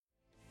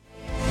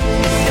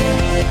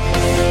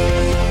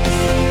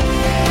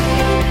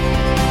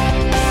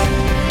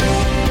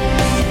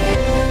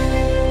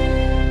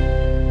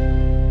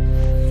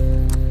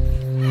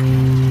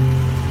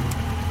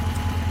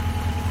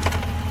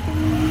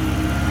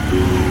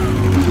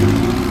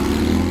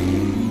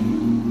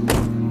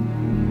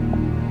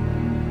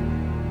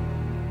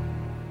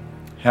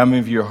How many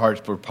of your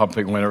hearts were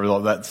pumping whenever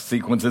all that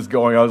sequence is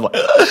going? I was like,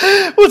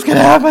 what's going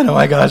to happen? Oh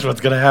my gosh, what's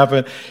going to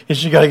happen?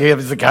 Is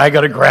the guy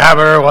going to grab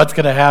her? What's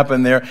going to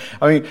happen there?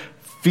 I mean,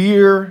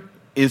 fear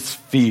is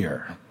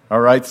fear. All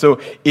right, so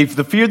if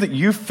the fear that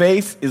you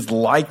face is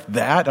like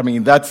that, I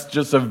mean, that's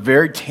just a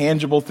very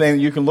tangible thing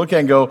that you can look at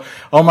and go,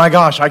 oh my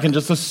gosh, I can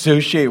just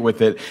associate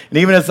with it. And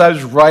even as I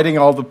was writing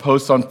all the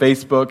posts on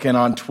Facebook and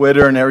on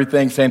Twitter and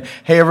everything saying,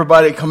 hey,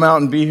 everybody, come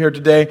out and be here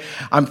today,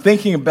 I'm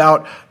thinking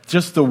about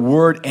just the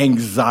word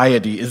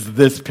anxiety is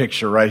this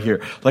picture right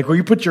here. Like where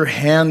you put your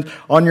hand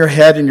on your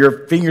head and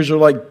your fingers are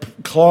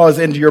like claws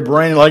into your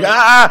brain, like,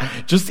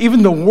 just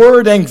even the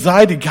word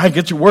anxiety kind of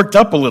gets you worked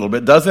up a little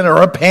bit, doesn't it?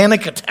 Or a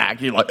panic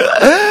attack. You're like,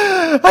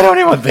 I don't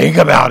even think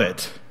about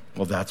it.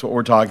 Well, that's what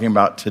we're talking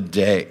about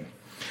today.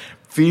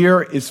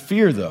 Fear is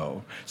fear,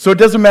 though. So it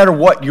doesn't matter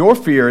what your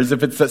fear is,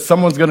 if it's that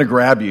someone's going to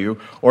grab you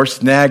or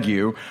snag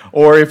you,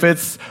 or if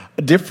it's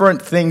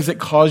different things that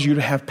cause you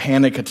to have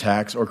panic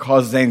attacks or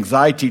cause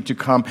anxiety to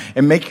come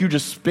and make you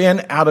just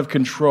spin out of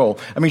control.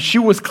 I mean, she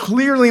was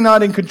clearly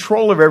not in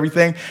control of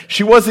everything.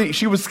 She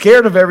was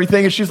scared of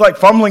everything, and she's like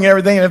fumbling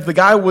everything. And if the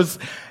guy was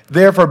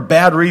there for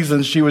bad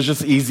reasons, she was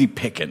just easy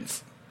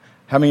pickings.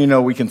 How many of you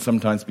know we can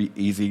sometimes be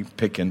easy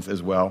pickings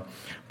as well?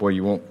 Boy,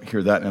 you won't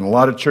hear that in a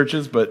lot of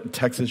churches, but in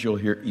Texas, you'll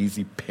hear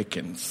easy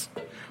pickings.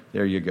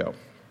 There you go.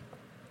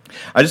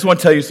 I just want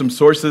to tell you some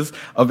sources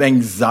of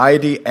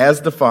anxiety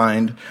as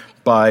defined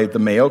by the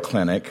Mayo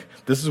Clinic.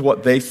 This is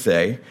what they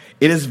say.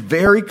 It is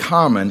very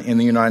common in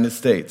the United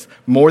States.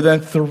 More than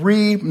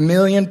 3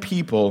 million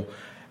people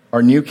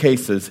are new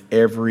cases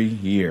every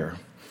year.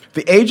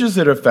 The ages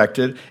that are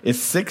affected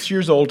is 6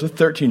 years old to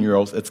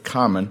 13-year-olds. It's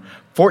common.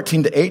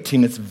 14 to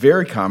 18, it's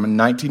very common.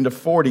 19 to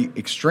 40,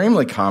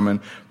 extremely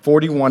common.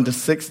 41 to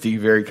 60,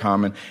 very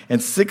common.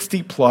 And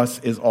 60 plus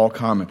is all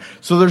common.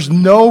 So there's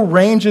no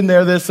range in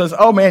there that says,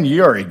 oh man,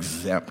 you're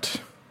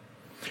exempt.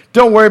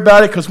 Don't worry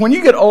about it, because when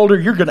you get older,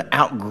 you're going to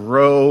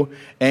outgrow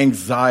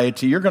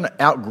anxiety. You're going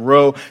to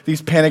outgrow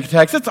these panic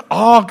attacks. It's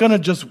all going to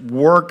just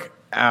work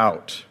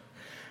out.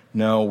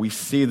 No, we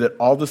see that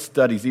all the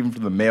studies, even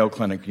from the Mayo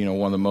Clinic,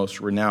 one of the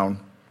most renowned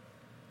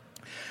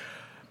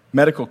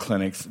medical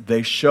clinics,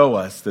 they show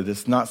us that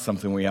it's not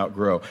something we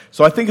outgrow.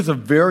 So I think it's a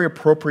very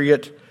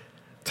appropriate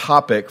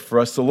topic for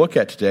us to look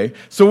at today.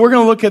 So we're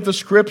going to look at the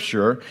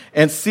scripture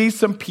and see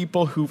some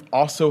people who've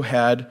also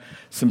had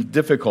some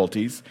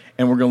difficulties,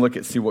 and we're going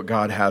to see what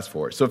God has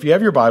for us. So if you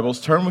have your Bibles,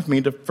 turn with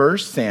me to 1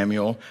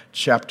 Samuel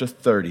chapter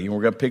 30, and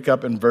we're going to pick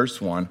up in verse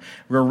 1.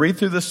 We're going to read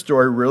through this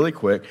story really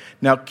quick.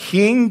 Now,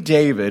 King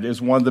David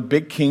is one of the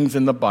big kings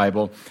in the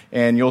Bible,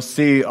 and you'll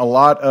see a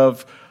lot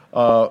of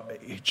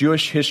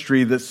Jewish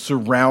history that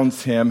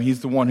surrounds him.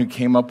 He's the one who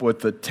came up with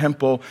the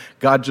temple.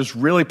 God just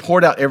really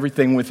poured out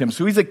everything with him.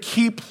 So he's a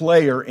key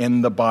player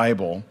in the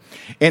Bible.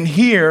 And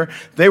here,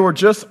 they were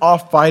just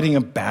off fighting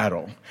a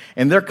battle.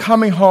 And they're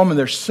coming home, and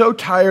they're so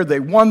tired.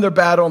 They won their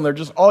battle, and they're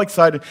just all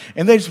excited.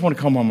 And they just want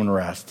to come home and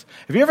rest.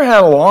 Have you ever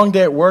had a long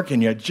day at work,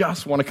 and you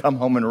just want to come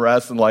home and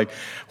rest? And like,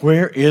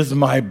 where is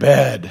my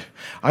bed?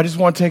 I just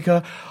want to take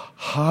a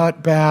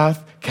hot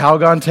bath.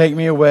 Calgon, take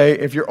me away.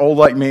 If you're old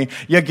like me,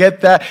 you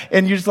get that.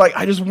 And you're just like,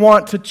 I just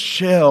want to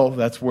chill.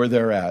 That's where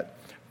they're at.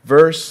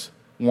 Verse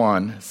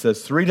 1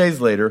 says, 3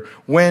 days later,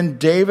 when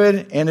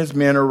David and his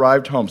men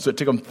arrived home. So it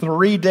took them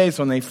 3 days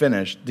when they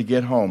finished to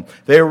get home.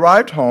 They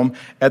arrived home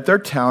at their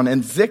town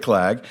in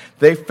Ziklag.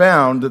 They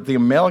found that the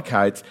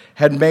Amalekites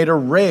had made a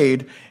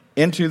raid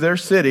into their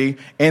city,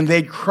 and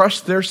they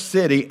crushed their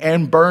city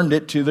and burned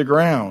it to the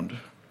ground.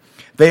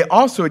 They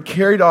also had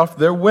carried off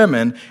their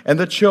women and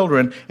the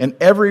children and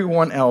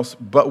everyone else,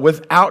 but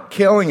without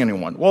killing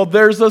anyone. Well,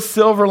 there's a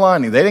silver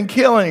lining. They didn't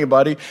kill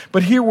anybody,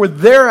 but here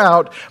they're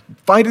out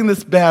fighting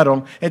this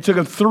battle. It took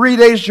them 3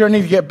 days'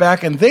 journey to get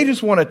back, and they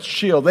just want to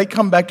chill. They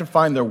come back to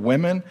find their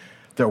women,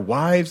 their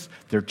wives,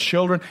 their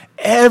children.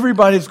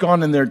 Everybody's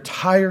gone, and their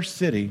entire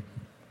city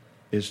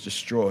is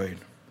destroyed.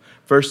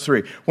 Verse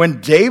 3,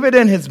 when David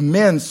and his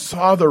men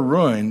saw the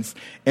ruins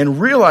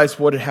and realized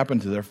what had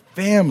happened to their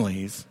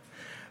families,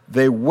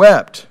 they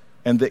wept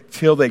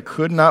till they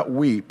could not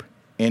weep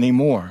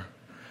anymore.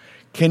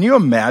 Can you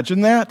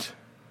imagine that?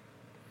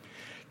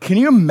 Can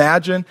you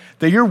imagine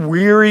that you're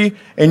weary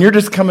and you're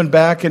just coming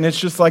back and it's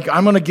just like,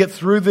 I'm going to get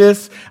through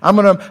this. I'm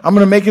going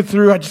to make it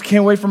through. I just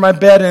can't wait for my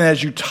bed. And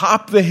as you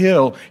top the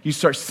hill, you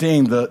start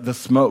seeing the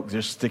smoke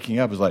just sticking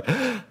up. It's like,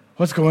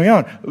 what's going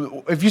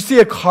on? If you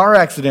see a car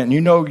accident and you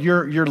know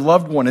your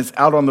loved one is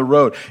out on the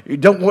road,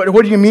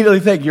 what do you immediately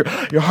think?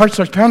 Your heart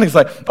starts pounding. It's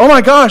like, oh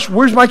my gosh,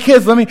 where's my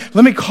kids? Let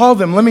me call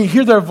them. Let me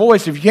hear their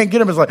voice. If you can't get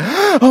them, it's like,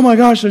 oh my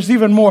gosh, there's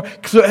even more.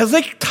 So as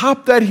they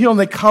top that hill and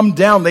they come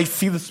down, they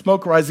see the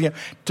smoke rising up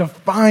to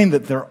find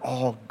that they're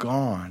all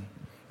gone.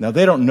 Now,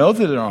 they don't know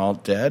that they're all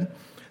dead.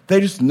 They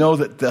just know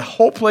that the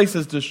whole place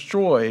is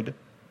destroyed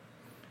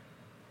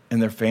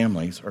and their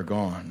families are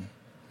gone.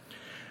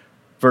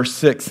 Verse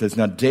 6 says,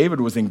 now David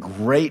was in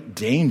great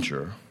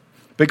danger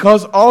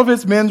because all of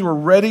his men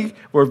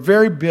were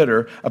very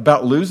bitter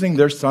about losing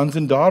their sons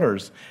and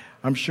daughters.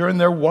 I'm sure, and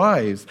their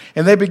wives.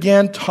 And they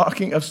began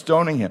talking of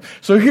stoning him.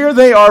 So here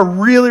they are,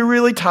 really,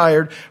 really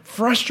tired,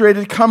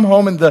 frustrated, come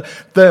home, and the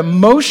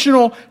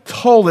emotional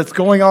toll that's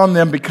going on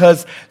them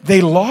because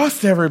they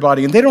lost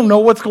everybody and they don't know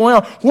what's going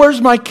on.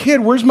 Where's my kid?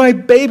 Where's my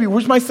baby?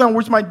 Where's my son?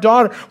 Where's my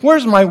daughter?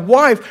 Where's my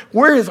wife?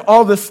 Where is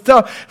all this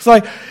stuff? It's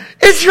like,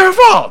 it's your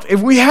fault.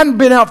 If we hadn't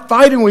been out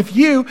fighting with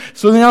you,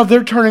 so now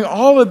they're turning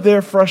all of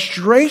their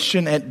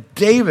frustration at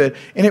David,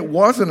 and it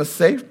wasn't a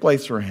safe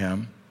place for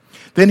him.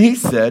 Then he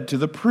said to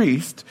the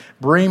priest,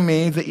 bring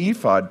me the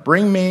ephod,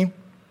 bring me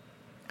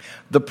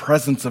the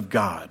presence of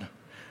God.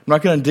 I'm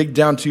not going to dig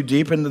down too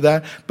deep into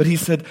that, but he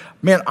said,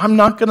 man, I'm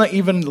not going to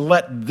even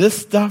let this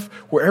stuff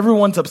where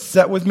everyone's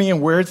upset with me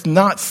and where it's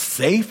not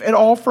safe at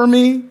all for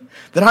me,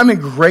 that I'm in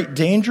great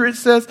danger, it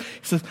says. He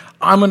says,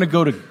 I'm going to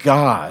go to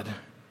God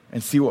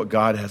and see what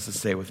God has to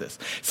say with this.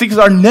 See, because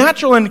our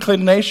natural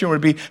inclination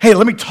would be, hey,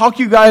 let me talk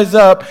you guys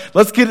up.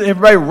 Let's get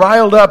everybody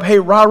riled up. Hey,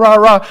 rah, rah,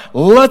 rah.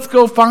 Let's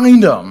go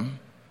find them.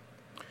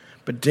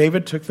 But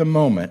David took the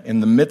moment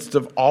in the midst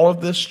of all of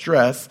this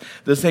stress,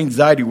 this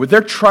anxiety, where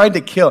they're trying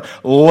to kill,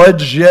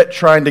 legit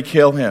trying to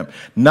kill him.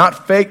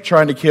 Not fake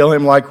trying to kill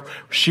him like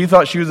she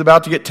thought she was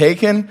about to get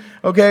taken,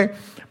 okay?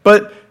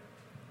 But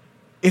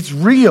it's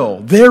real.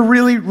 They're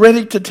really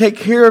ready to take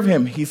care of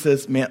him. He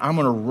says, man, I'm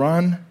going to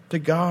run to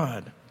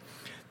God.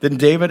 Then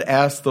David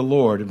asked the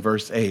Lord in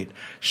verse 8,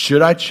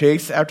 should I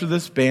chase after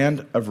this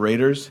band of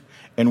raiders?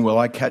 And will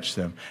I catch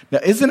them? Now,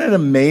 isn't it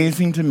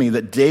amazing to me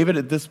that David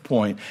at this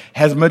point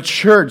has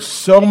matured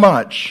so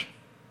much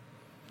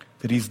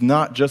that he's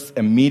not just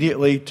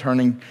immediately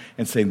turning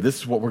and saying, this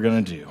is what we're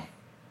going to do.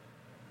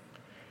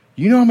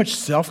 You know how much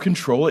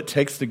self-control it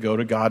takes to go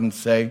to God and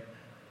say,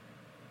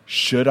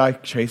 should I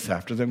chase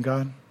after them,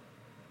 God?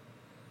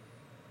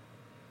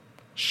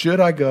 Should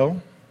I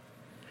go?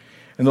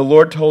 And the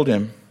Lord told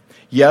him,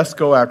 yes,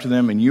 go after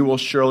them, and you will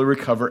surely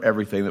recover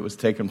everything that was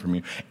taken from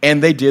you.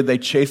 And they did. They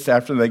chased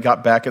after them. They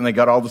got back, and they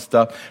got all the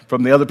stuff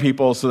from the other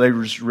people, so they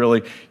were just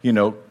really,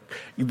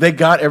 they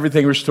got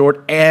everything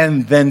restored,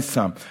 and then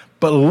some.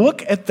 But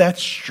look at that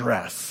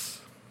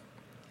stress.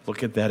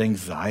 Look at that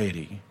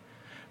anxiety.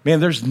 Man,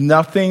 there's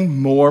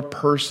nothing more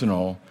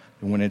personal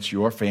than when it's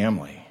your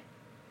family.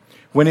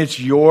 When it's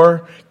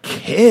your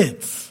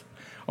kids.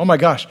 Oh, my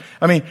gosh.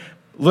 I mean,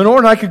 Lenore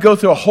and I could go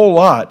through a whole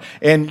lot,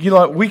 and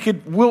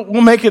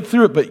we'll make it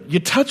through it. But you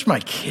touch my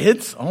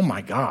kids, oh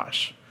my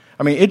gosh!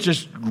 I mean, it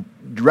just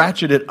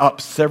ratcheted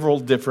up several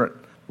different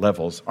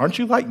levels. Aren't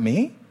you like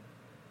me?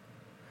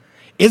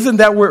 Isn't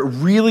that where it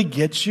really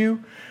gets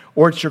you?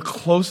 Or it's your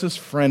closest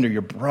friend, or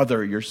your brother,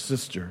 or your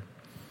sister.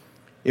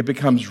 It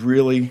becomes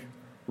really,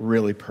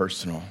 really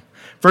personal.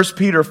 1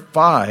 Peter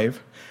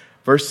 5,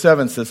 verse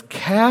 7 says,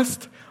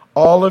 "Cast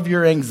all of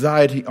your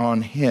anxiety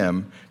on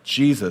him,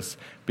 Jesus,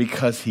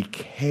 because he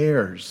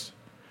cares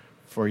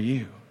for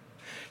you."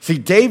 See,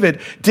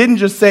 David didn't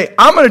just say,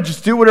 I'm going to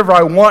just do whatever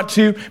I want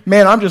to.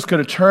 Man, I'm just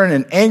going to turn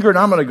in anger and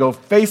I'm going to go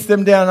face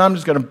them down and I'm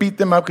just going to beat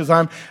them up because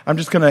I'm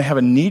just going to have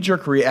a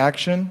knee-jerk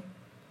reaction.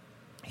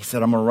 He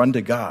said, I'm going to run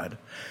to God.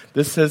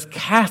 This says,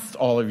 cast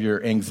all of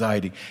your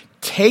anxiety.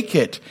 Take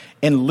it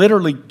and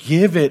literally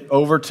give it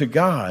over to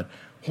God.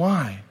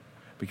 Why?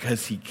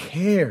 Because he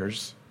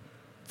cares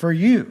for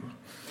you.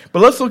 But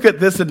let's look at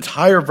this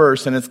entire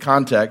verse in its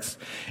context,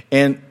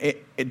 and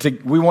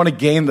we want to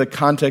gain the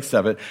context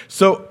of it.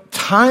 So,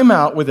 time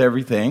out with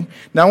everything.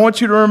 Now, I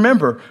want you to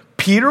remember,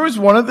 Peter was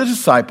one of the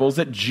disciples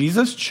that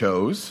Jesus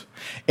chose,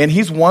 and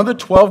he's one of the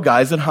 12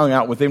 guys that hung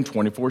out with him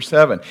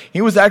 24/7. He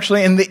was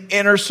actually in the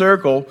inner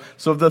circle,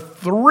 so of the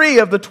 3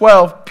 of the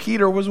 12,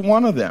 Peter was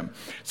one of them.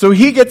 So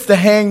he gets to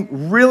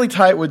hang really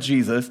tight with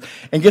Jesus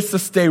and gets to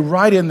stay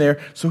right in there,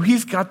 so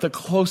he's got the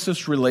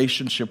closest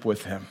relationship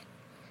with him.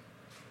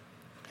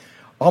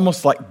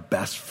 Almost like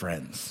best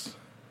friends.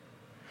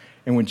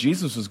 And when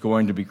Jesus was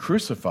going to be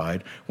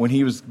crucified, when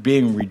he was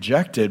being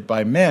rejected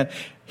by men,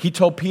 he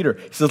told Peter,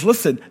 he says,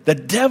 listen, the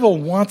devil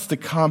wants to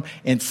come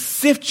and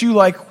sift you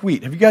like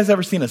wheat. Have you guys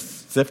ever seen a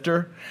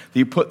sifter? That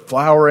you put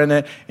flour in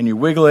it and you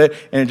wiggle it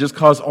and it just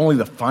causes only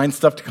the fine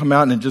stuff to come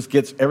out and it just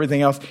gets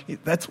everything else.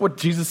 That's what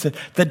Jesus said.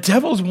 The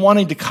devil's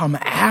wanting to come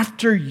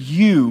after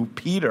you,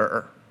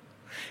 Peter.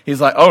 He's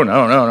like, oh,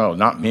 no,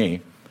 not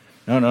me.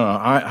 No,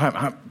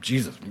 I'm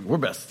Jesus, we're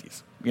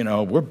besties.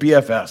 We're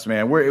BFFs,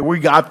 man. We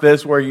got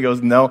this. Where he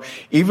goes, no,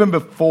 even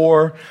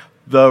before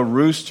the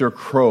rooster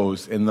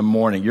crows in the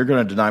morning, you're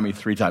going to deny me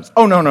 3 times.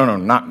 Oh, no,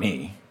 not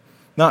me.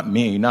 Not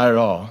me, not at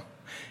all.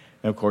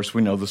 And of course,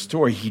 we know the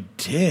story. He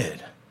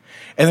did.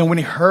 And then when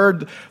he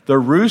heard the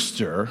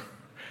rooster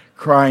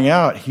crying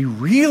out, he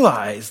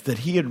realized that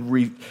he had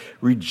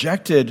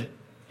rejected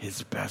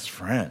his best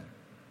friend.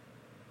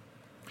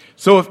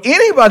 So if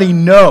anybody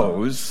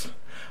knows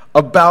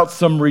about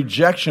some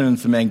rejection and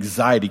some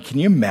anxiety, can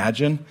you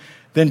imagine?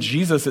 Then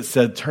Jesus, it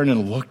said, turned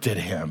and looked at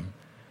him.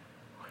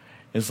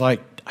 It's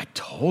like, I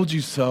told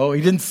you so.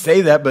 He didn't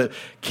say that, but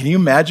can you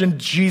imagine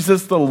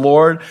Jesus, the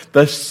Lord,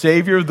 the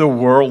Savior of the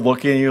world,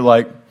 looking at you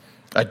like,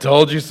 I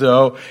told you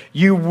so.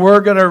 You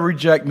were going to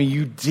reject me.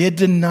 You did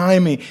deny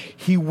me.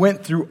 He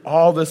went through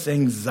all this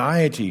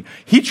anxiety.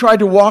 He tried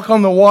to walk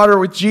on the water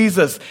with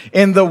Jesus,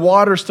 and the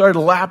water started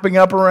lapping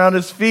up around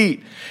his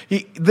feet.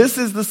 This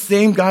is the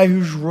same guy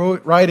who's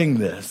writing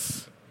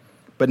this,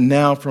 but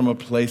now from a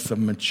place of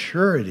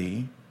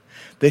maturity,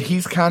 that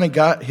he's kind of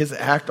got his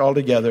act all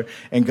together,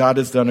 and God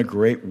has done a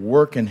great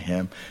work in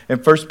him. In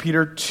 1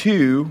 Peter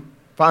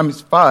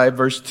 5,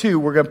 verse 2,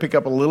 we're going to pick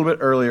up a little bit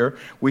earlier.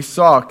 We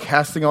saw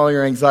casting all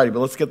your anxiety, but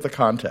let's get the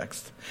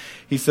context.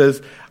 He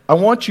says, I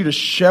want you to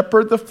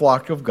shepherd the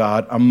flock of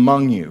God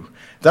among you.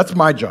 That's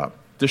my job,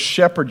 to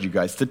shepherd you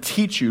guys, to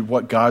teach you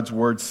what God's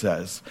word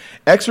says.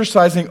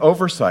 Exercising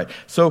oversight.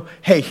 So,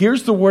 hey,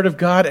 here's the word of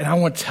God, and I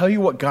want to tell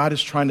you what God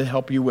is trying to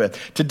help you with.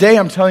 Today,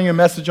 I'm telling you a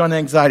message on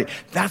anxiety.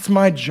 That's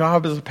my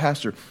job as a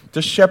pastor,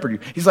 to shepherd you.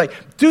 He's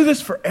like, do this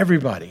for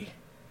everybody.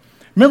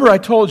 Remember, I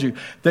told you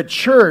that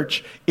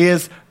church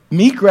is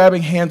me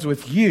grabbing hands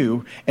with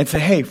you and say,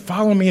 hey,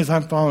 follow me as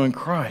I'm following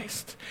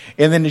Christ.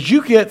 And then as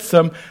you get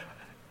some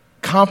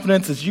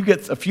confidence, as you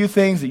get a few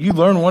things, that you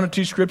learn one or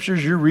two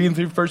scriptures, you're reading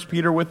through 1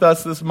 Peter with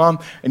us this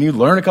month, and you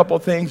learn a couple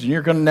of things, and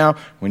you're going to now,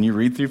 when you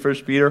read through 1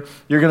 Peter,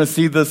 you're going to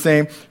see the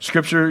same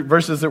scripture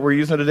verses that we're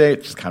using today.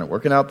 It's just kind of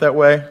working out that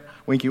way.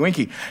 Winky,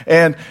 winky.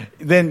 And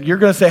then you're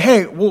going to say,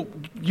 hey, well,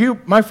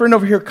 you, my friend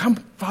over here, come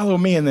follow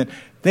me. And then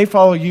they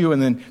follow you,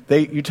 and then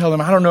you tell them,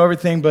 I don't know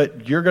everything,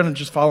 but you're going to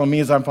just follow me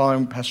as I'm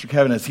following Pastor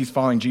Kevin, as he's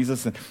following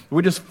Jesus, and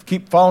we just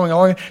keep following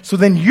along. So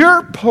then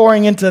you're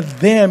pouring into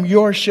them,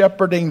 you're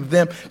shepherding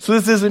them. So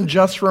this isn't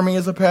just for me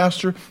as a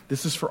pastor,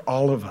 this is for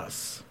all of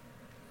us.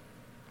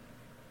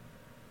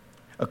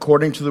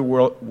 According to the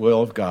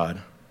will of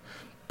God,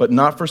 but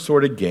not for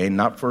sordid gain,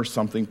 not for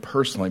something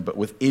personally, but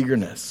with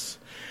eagerness.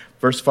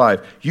 Verse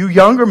 5, you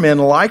younger men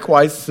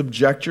likewise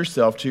subject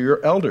yourself to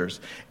your elders.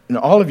 And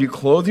all of you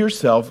clothe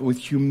yourself with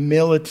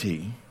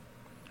humility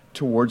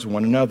towards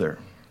one another.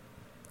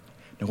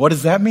 Now, what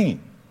does that mean?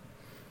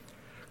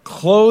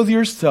 Clothe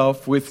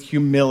yourself with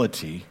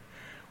humility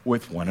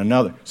with one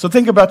another. So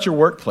think about your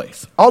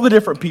workplace. All the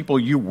different people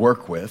you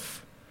work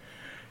with.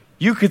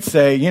 You could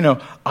say,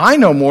 I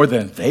know more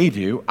than they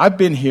do. I've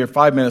been here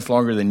 5 minutes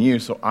longer than you,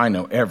 so I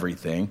know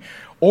everything.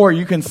 Or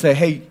you can say,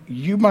 hey,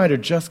 you might have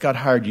just got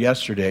hired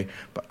yesterday,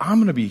 but I'm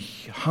going to be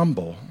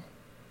humble.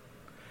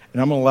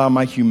 And I'm going to allow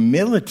my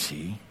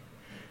humility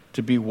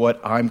to be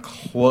what I'm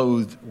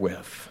clothed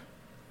with.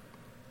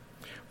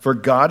 For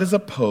God is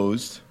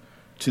opposed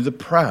to the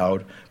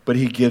proud, but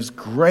he gives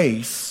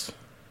grace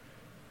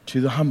to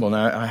the humble.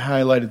 Now, I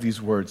highlighted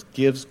these words,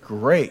 gives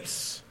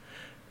grace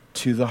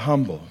to the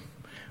humble.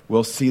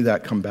 We'll see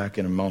that come back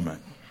in a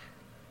moment.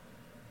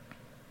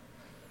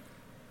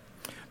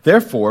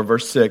 Therefore,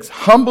 verse 6,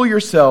 humble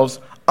yourselves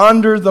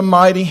under the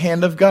mighty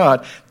hand of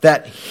God,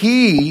 that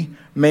he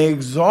may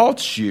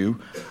exalt you,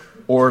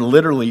 or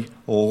literally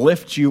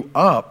lift you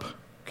up.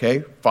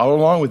 Okay, follow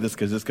along with this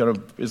because it's going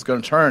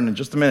to turn in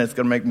just a minute. It's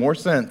going to make more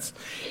sense.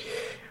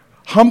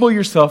 Humble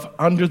yourself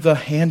under the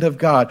hand of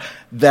God,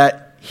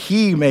 that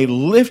he may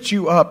lift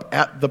you up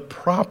at the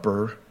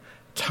proper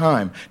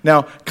time.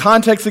 Now,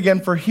 context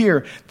again for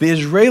here. The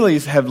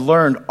Israelis have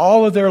learned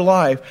all of their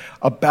life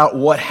about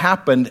what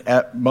happened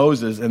at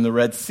Moses and the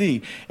Red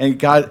Sea. And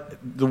God,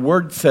 the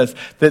word says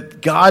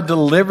that God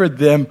delivered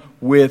them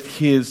with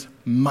his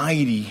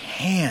mighty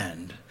hand.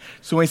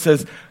 So when he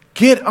says,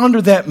 get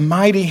under that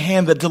mighty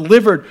hand that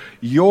delivered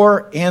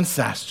your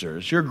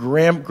ancestors, your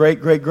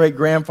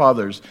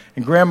great-great-great-grandfathers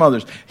and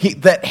grandmothers,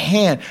 that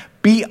hand,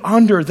 be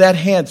under that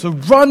hand. So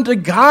run to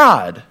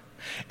God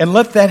and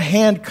let that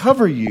hand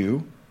cover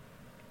you.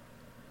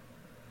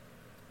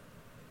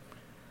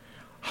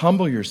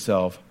 Humble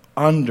yourself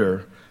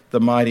under the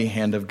mighty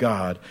hand of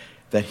God,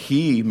 that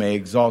he may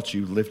exalt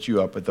you, lift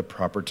you up at the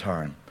proper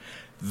time.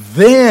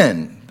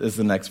 Then, is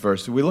the next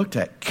verse that we looked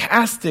at,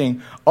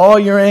 casting all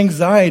your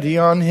anxiety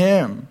on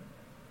him,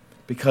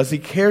 because he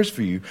cares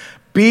for you.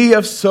 Be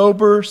of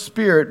sober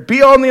spirit.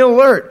 Be on the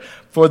alert,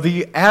 for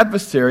the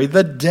adversary,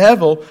 the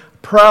devil,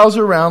 prowls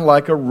around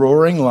like a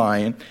roaring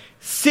lion,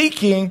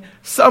 seeking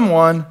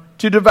someone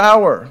to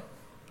devour.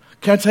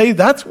 Can I tell you,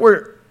 that's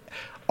where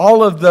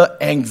all of the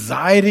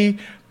anxiety,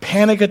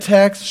 panic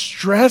attacks,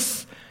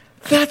 stress,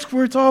 that's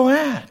where it's all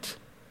at.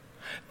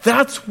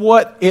 That's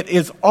what it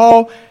is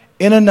all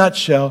in a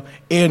nutshell,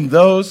 in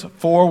those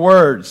 4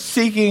 words,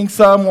 seeking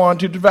someone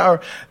to devour.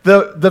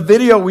 The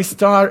video we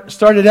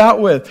started out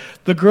with,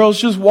 the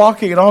girl's just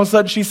walking, and all of a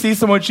sudden she sees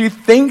someone she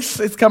thinks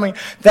is coming.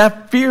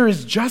 That fear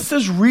is just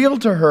as real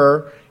to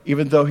her,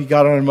 even though he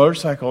got on a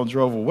motorcycle and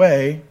drove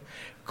away.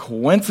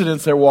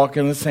 Coincidence, they're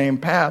walking the same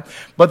path.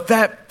 But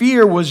that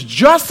fear was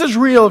just as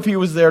real if he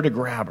was there to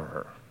grab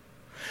her.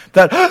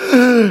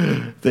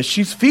 That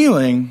she's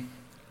feeling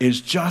is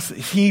just,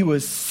 he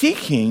was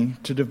seeking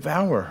to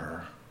devour her.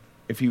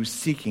 If he was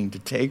seeking to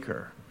take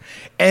her.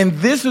 And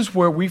this is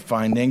where we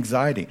find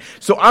anxiety.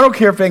 So I don't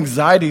care if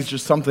anxiety is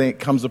just something that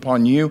comes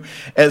upon you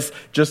as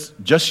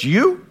just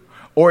you,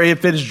 or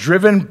if it's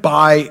driven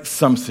by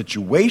some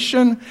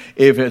situation,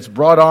 if it's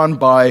brought on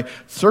by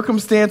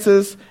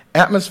circumstances.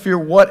 atmosphere,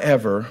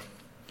 whatever,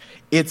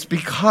 it's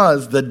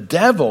because the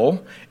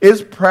devil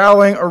is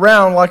prowling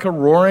around like a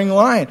roaring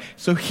lion.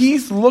 So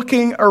he's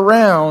looking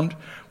around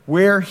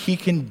where he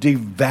can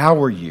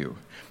devour you.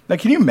 Now,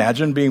 can you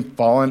imagine being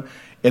fallen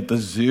at the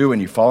zoo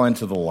and you fall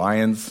into the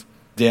lion's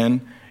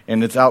den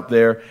and it's out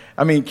there?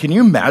 I mean, can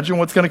you imagine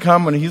what's going to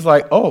come when he's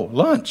like, oh,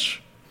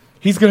 lunch?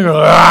 He's going to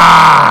go,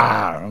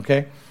 ah,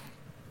 okay?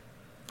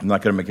 I'm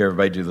not going to make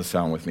everybody do the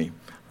sound with me,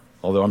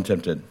 although I'm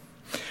tempted.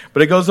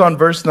 But it goes on,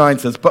 verse 9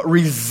 says, but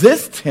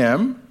resist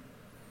him,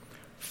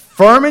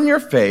 firm in your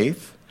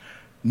faith,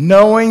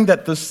 knowing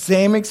that the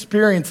same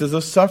experiences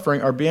of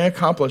suffering are being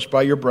accomplished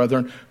by your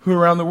brethren who are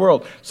around the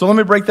world. So let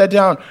me break that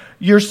down.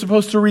 You're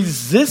supposed to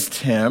resist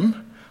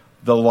him,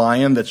 the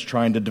lion that's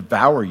trying to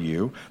devour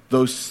you,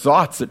 those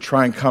thoughts that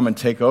try and come and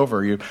take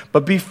over you,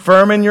 but be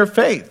firm in your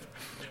faith.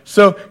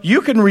 So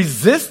you can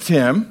resist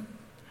him,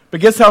 but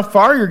guess how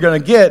far you're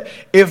going to get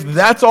if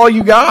that's all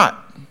you got?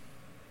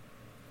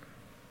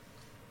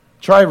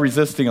 Try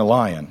resisting a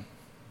lion.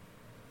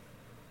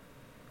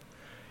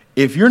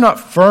 If you're not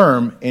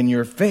firm in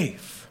your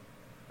faith,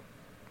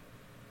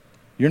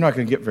 you're not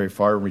going to get very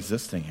far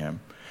resisting him.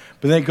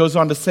 But then it goes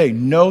on to say,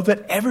 know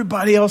that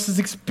everybody else is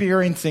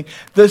experiencing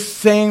the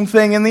same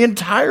thing in the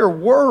entire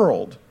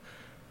world.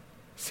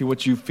 See,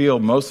 what you feel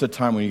most of the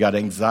time when you got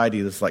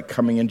anxiety that's like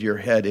coming into your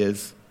head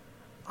is,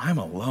 I'm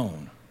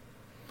alone.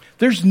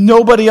 There's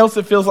nobody else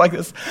that feels like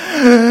this.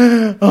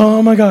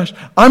 Oh my gosh,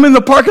 I'm in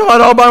the parking lot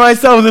all by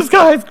myself and this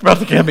guy's about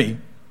to get me.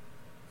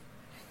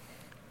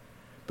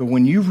 But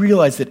when you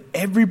realize that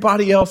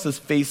everybody else is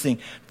facing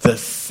the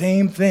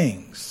same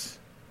things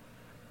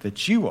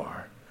that you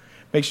are,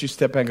 it makes you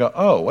step back and go,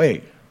 oh,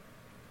 wait.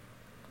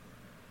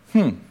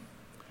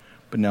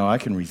 But now I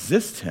can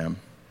resist him,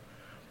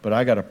 but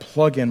I got to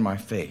plug in my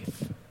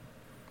faith.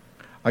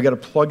 I got to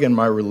plug in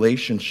my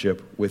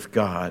relationship with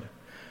God.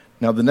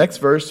 Now, the next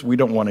verse we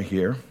don't want to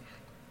hear.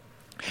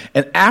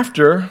 And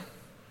after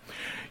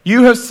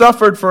you have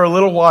suffered for a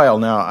little while.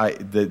 Now,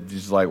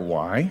 he's like,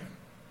 why?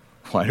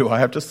 Why do I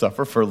have to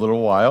suffer for a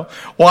little while?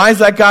 Why has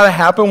that got to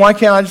happen? Why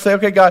can't I just say,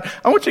 okay, God,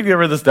 I want you to get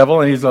rid of this devil?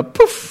 And he's like,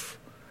 poof.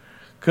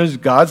 Because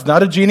God's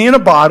not a genie in a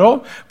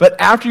bottle. But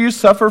after you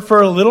suffer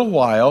for a little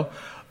while,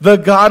 the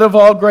God of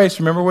all grace,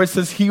 remember where it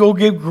says he will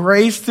give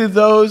grace to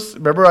those?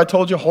 Remember I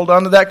told you, hold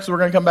on to that because we're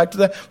going to come back to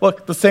that.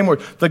 Look, the same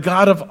word. The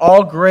God of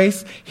all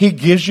grace, he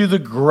gives you the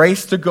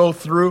grace to go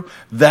through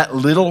that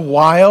little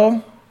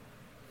while.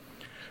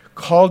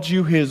 Called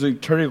you his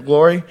eternal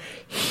glory.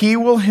 He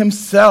will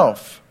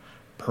himself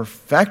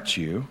perfect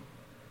you,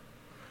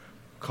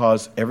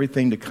 cause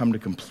everything to come to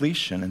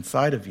completion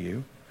inside of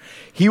you.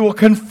 He will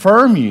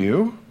confirm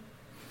you.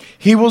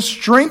 He will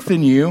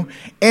strengthen you,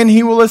 and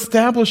he will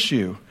establish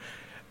you.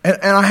 And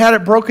I had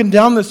it broken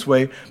down this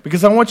way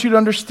because I want you to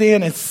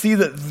understand and see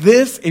that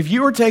this, if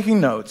you were taking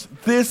notes,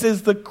 this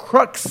is the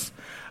crux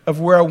of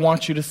where I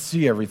want you to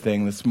see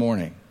everything this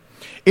morning.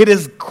 It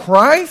is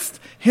Christ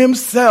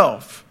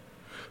himself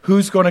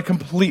who's going to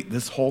complete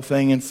this whole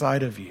thing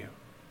inside of you.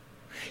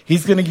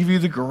 He's going to give you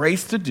the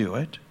grace to do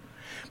it,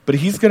 but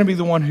he's going to be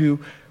the one who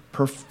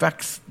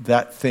perfects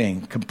that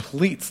thing,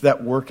 completes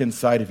that work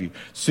inside of you.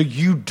 So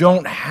you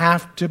don't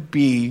have to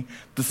be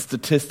the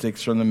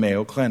statistics from the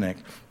Mayo Clinic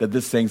that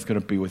this thing's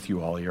going to be with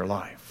you all your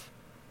life.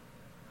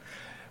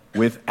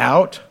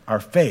 Without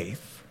our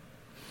faith,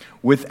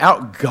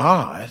 without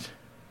God,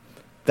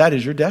 that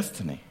is your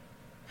destiny.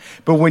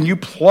 But when you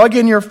plug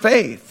in your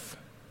faith,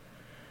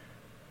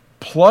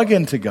 plug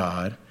into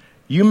God,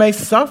 you may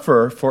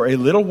suffer for a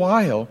little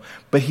while,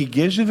 but he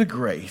gives you the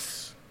grace.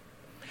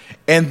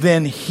 And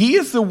then he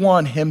is the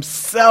one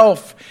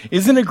himself.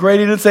 Isn't it great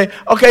to say,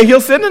 okay, he'll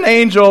send an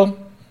angel.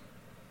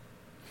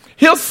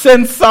 He'll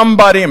send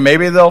somebody and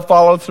maybe they'll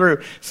follow through.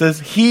 It says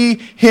he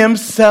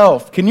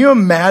himself. Can you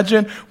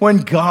imagine when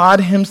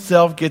God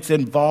himself gets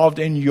involved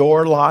in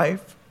your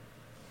life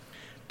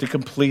to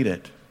complete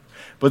it?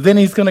 But then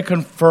he's going to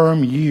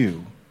confirm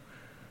you.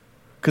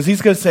 Because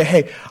he's going to say,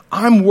 hey,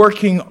 I'm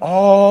working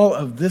all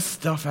of this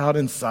stuff out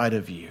inside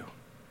of you.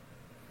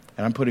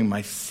 And I'm putting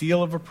my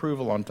seal of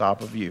approval on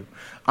top of you.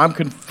 I'm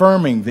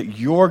confirming that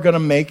you're going to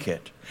make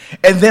it.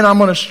 And then I'm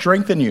going to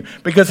strengthen you.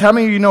 Because how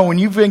many of you know when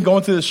you've been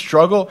going through this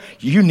struggle,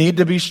 you need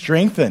to be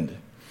strengthened.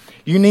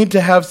 You need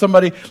to have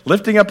somebody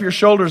lifting up your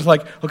shoulders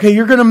like, okay,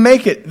 you're going to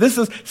make it.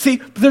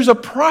 There's a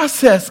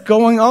process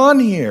going on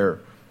here.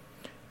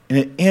 And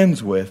it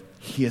ends with,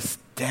 he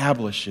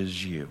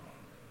establishes you.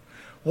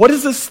 What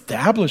does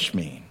establish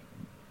mean?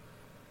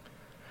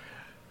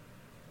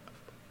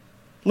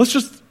 Let's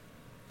just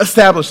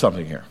establish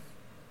something here.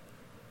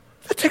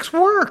 That takes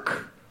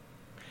work.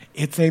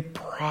 It's a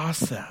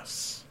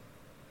process.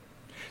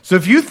 So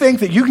if you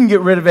think that you can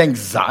get rid of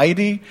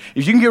anxiety,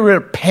 if you can get rid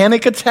of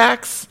panic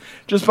attacks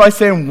just by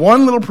saying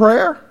one little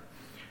prayer,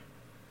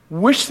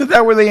 wish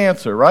that were the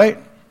answer, right?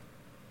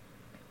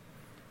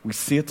 We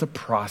see it's a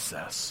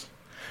process.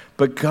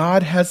 But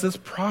God has this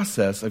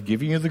process of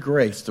giving you the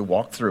grace to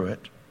walk through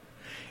it,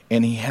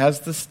 and he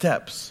has the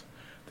steps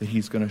that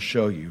he's going to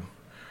show you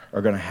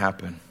are going to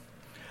happen.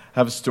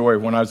 have a story.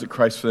 When I was at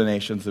Christ for the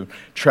Nations and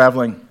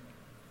traveling,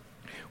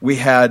 we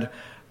had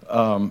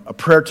a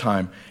prayer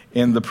time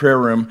in the prayer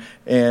room,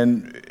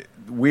 and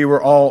we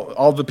were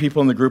all the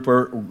people in the group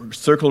were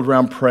circled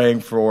around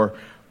praying for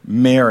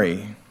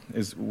Mary.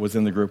 Was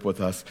in the group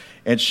with us,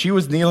 and she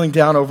was kneeling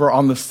down over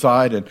on the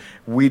side, and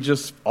we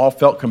just all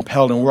felt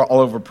compelled, and we were all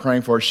over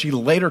praying for her. She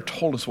later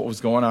told us what was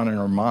going on in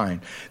her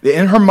mind.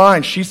 In her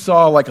mind, she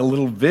saw like a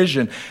little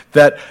vision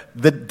that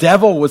the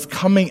devil was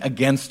coming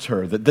against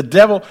her, that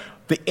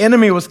the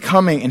enemy was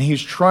coming, and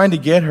he's trying to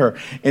get her,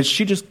 and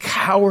she just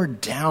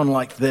cowered down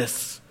like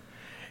this.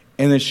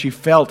 And then she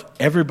felt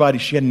everybody,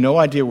 she had no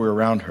idea we were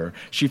around her.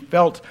 She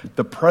felt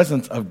the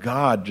presence of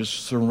God just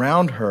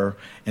surround her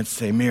and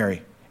say,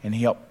 Mary. And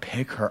he helped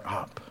pick her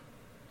up.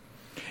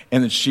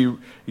 And then she,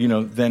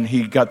 then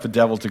he got the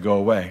devil to go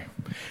away.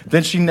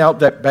 Then she knelt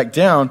back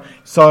down,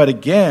 saw it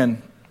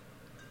again,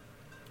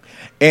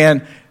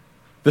 and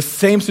the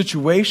same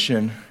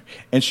situation,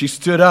 and she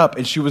stood up,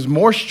 and she was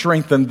more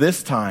strengthened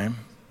this time.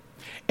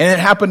 And it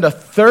happened a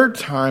third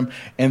time,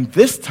 and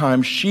this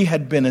time she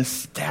had been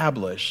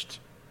established.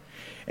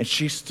 And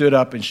she stood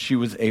up and she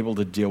was able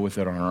to deal with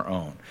it on her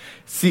own.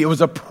 See, it was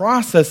a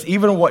process,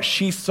 even what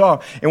she saw.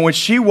 And when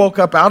she woke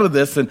up out of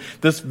this and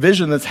this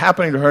vision that's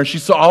happening to her, and she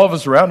saw all of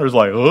us around her, it's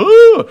like,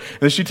 ooh.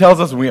 And she tells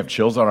us, and we have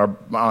chills on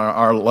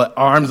our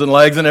arms and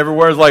legs and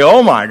everywhere. It's like,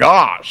 oh my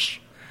gosh.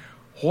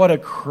 What a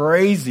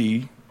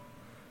crazy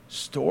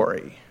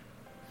story.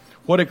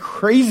 What a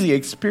crazy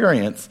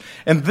experience.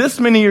 And this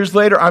many years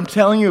later, I'm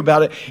telling you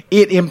about it,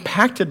 it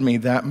impacted me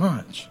that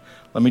much.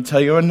 Let me tell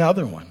you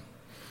another one.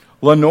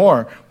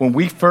 Lenore, when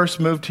we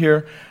first moved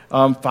here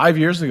 5.5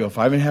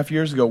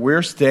 years ago, we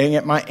were staying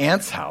at my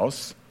aunt's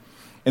house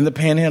in the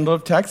panhandle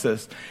of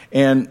Texas.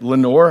 And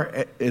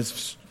Lenore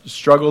is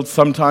struggled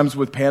sometimes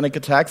with panic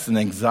attacks and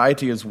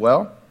anxiety as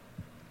well.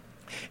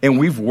 And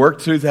we've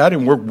worked through that,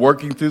 and we're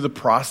working through the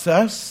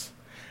process,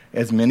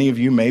 as many of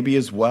you maybe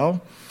as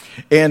well.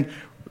 And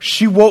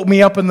she woke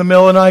me up in the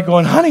middle of the night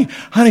going, honey,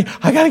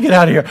 I got to get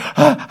out of here.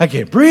 I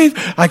can't breathe.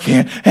 I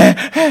can't.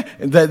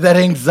 That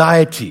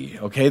anxiety,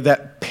 okay,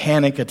 that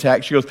panic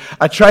attack. She goes,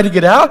 I tried to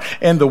get out,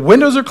 and the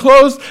windows are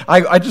closed.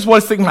 I just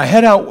want to stick my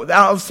head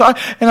outside,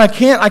 and I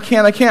can't.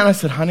 And I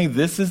said, honey,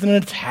 this is an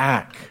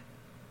attack.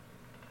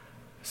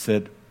 I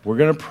said, we're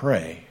going to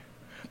pray,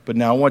 but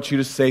now I want you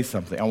to say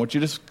something. I want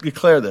you to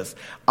declare this.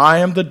 I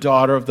am the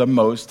daughter of the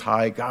Most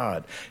High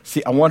God.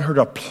 See, I want her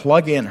to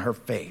plug in her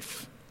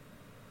faith.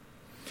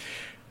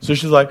 So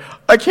she's like,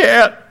 I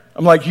can't.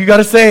 I'm like, you got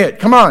to say it.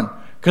 Come on.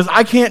 Because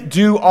I can't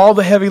do all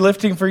the heavy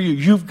lifting for you.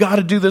 You've got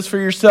to do this for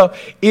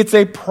yourself. It's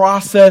a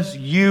process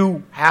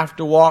you have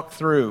to walk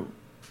through.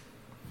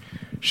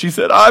 She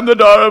said, I'm the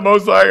daughter of the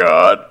Most High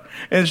God.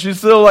 And she's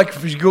still like,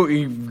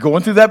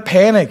 going through that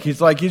panic.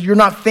 He's like, you're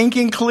not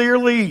thinking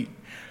clearly.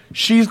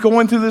 She's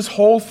going through this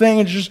whole thing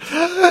and just...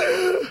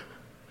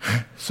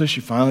 So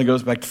she finally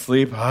goes back to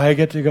sleep. I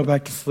get to go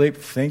back to sleep.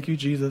 Thank you,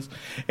 Jesus.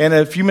 And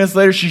a few minutes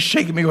later, she's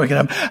shaking me, waking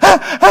up.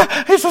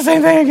 It's the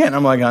same thing again.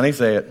 I'm like, honey,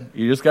 say it.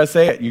 You just got to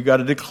say it. You got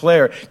to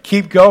declare it.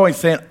 Keep going,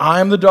 saying,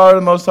 I'm the daughter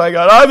of the Most High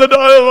God. I'm the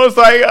daughter of the Most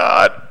High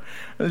God.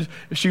 And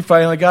she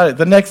finally got it.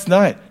 The next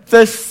night,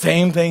 the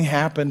same thing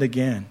happened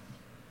again.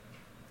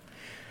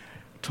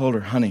 Told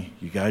her, honey,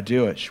 you got to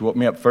do it. She woke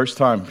me up first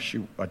time.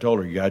 I told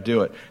her, you got to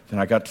do it. Then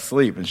I got to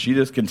sleep, and she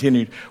just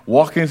continued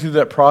walking through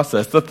that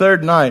process. The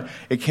third night,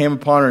 it came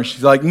upon her, and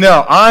she's like,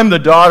 no, I'm the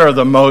daughter of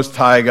the Most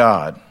High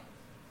God.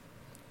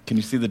 Can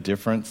you see the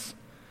difference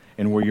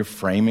in where you're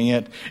framing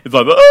it? It's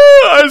like,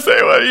 I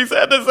say what he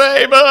said to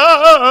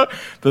say.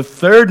 The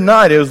third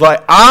night, it was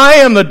like, I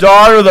am the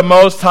daughter of the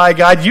Most High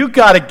God. You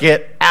got to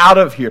get out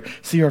of here.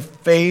 See, her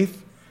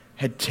faith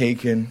had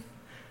taken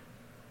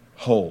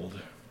hold.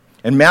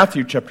 In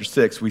Matthew chapter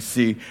 6, we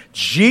see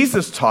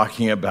Jesus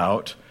talking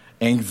about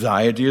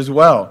anxiety as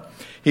well.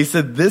 He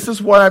said, this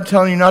is what I'm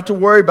telling you not to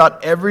worry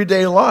about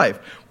everyday life,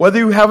 whether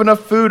you have enough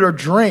food or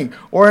drink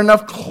or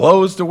enough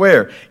clothes to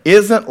wear.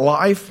 Isn't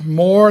life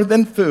more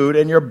than food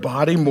and your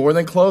body more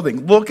than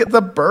clothing? Look at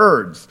the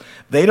birds.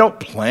 They don't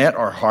plant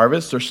or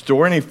harvest or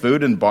store any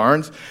food in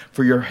barns,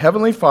 for your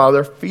heavenly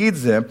Father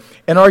feeds them.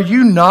 And are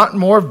you not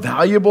more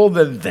valuable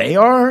than they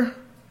are?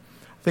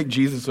 I think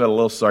Jesus had a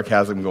little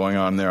sarcasm going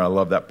on there. I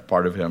love that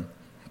part of him.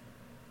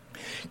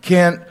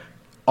 Can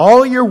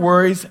all your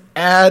worries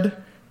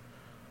add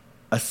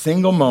a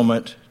single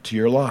moment to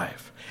your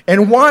life?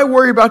 And why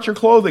worry about your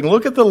clothing?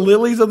 Look at the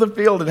lilies of the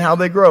field and how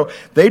they grow.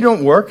 They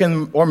don't work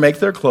or make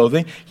their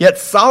clothing. Yet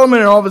Solomon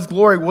in all of his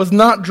glory was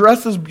not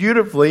dressed as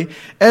beautifully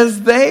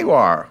as they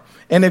are.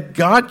 And if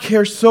God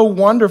cares so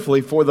wonderfully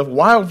for the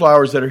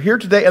wildflowers that are here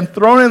today and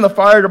thrown in the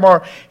fire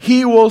tomorrow,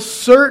 he will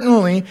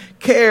certainly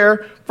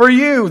care for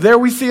you. There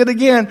we see it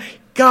again.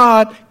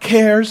 God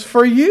cares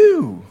for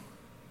you.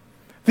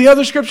 The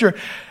other scripture,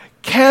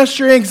 cast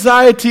your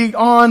anxiety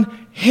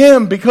on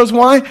him. Because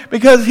why?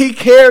 Because he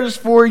cares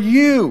for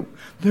you.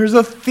 There's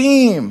a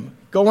theme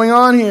going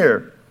on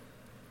here.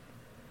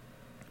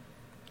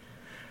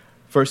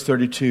 Verse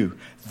 32.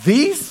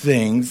 These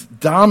things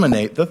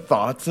dominate the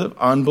thoughts of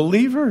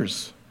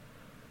unbelievers.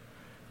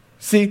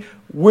 See,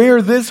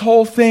 where this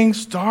whole thing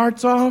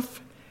starts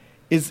off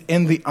is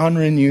in the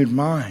unrenewed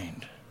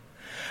mind.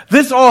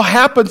 This all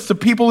happens to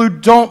people who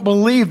don't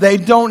believe. They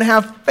don't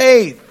have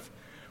faith,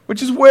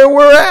 which is where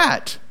we're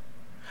at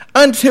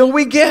until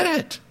we get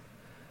it.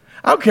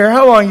 I don't care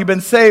how long you've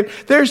been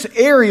saved. There's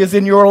areas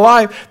in your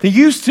life that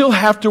you still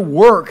have to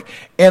work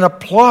and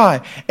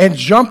apply and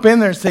jump in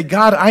there and say,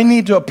 God, I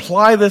need to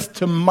apply this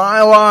to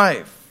my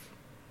life.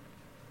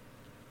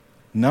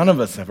 None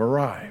of us have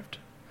arrived.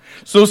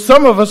 So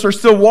some of us are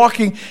still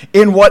walking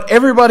in what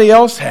everybody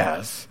else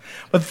has.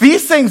 But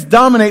these things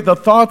dominate the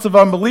thoughts of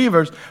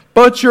unbelievers.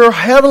 But your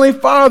heavenly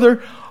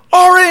Father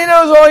already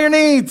knows all your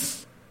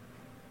needs.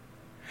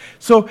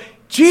 So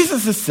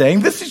Jesus is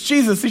saying, this is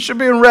Jesus. He should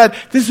be in red.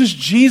 This is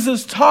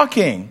Jesus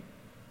talking.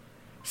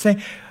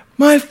 Saying,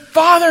 my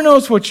Father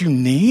knows what you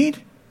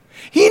need.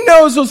 He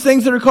knows those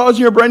things that are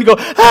causing your brain to go,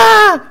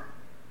 ah!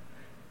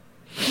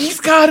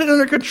 He's got it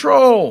under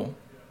control.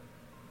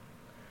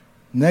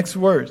 Next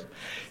words.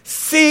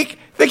 Seek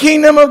the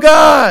kingdom of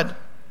God.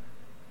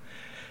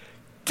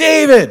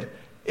 David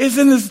is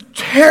in this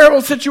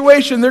terrible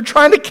situation. They're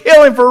trying to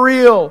kill him for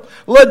real.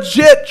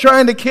 Legit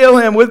trying to kill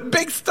him with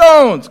big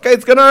stones. Okay,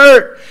 it's going to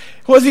hurt.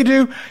 What does he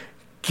do?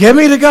 Give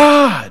me to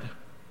God.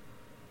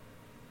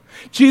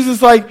 Jesus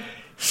is like,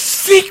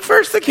 seek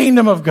first the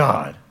kingdom of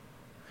God.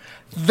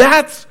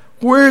 That's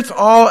where it's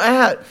all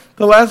at.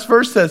 The last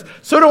verse says,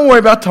 so don't worry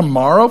about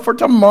tomorrow, for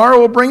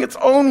tomorrow will bring its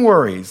own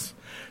worries.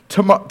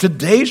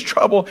 Today's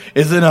trouble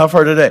is enough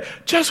for today.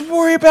 Just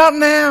worry about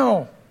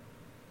now.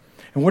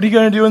 And what are you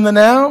going to do in the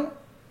now?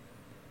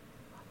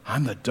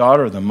 I'm the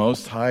daughter of the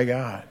Most High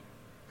God.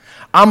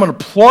 I'm going to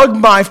plug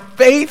my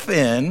faith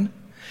in,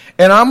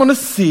 and I'm going to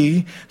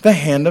see the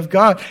hand of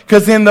God.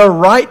 Because in the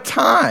right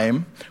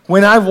time,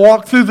 when I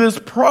walk through this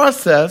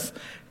process,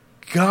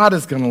 God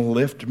is going to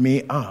lift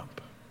me up.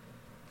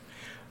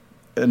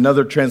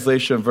 Another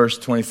translation of verse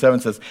 27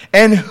 says,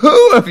 and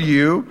who of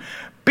you,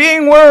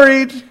 being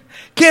worried,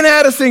 can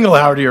add a single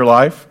hour to your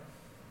life?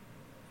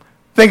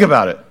 Think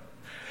about it.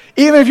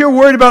 Even if you're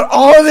worried about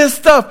all of this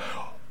stuff,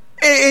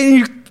 and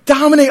you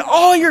dominate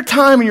all your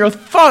time and your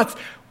thoughts,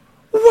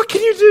 what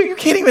can you do? You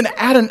can't even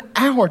add an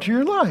hour to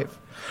your life.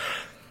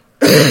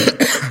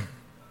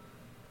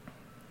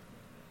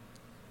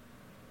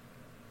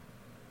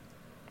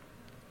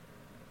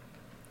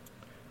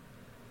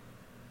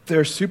 There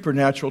are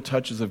supernatural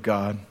touches of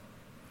God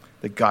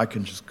that God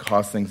can just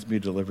cause things to be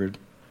delivered.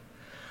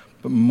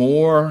 But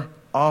more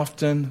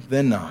often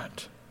than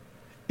not,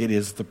 it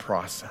is the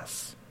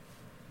process.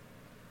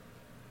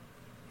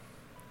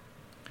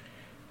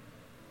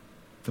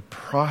 The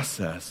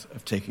process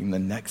of taking the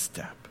next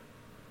step.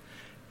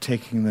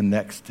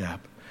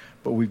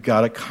 But we've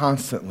got to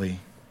constantly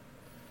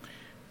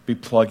be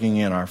plugging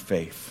in our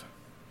faith.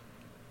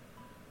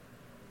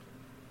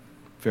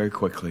 Very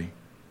quickly.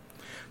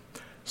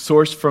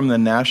 Sourced from the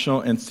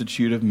National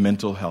Institute of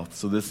Mental Health.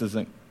 So this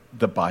isn't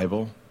the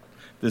Bible.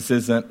 This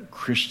isn't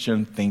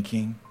Christian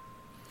thinking.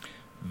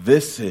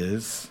 This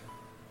is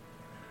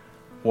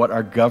what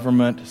our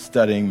government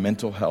studying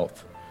mental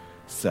health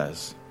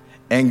says.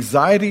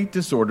 Anxiety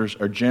disorders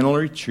are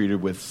generally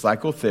treated with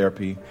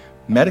psychotherapy,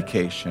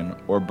 medication,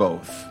 or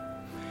both.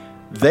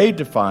 They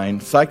define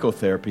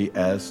psychotherapy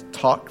as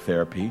talk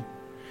therapy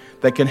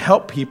that can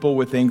help people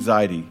with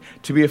anxiety.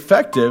 To be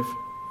effective,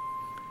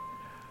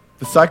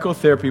 the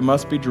psychotherapy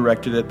must be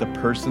directed at the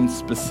person's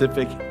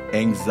specific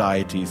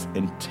anxieties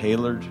and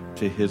tailored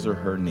to his or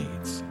her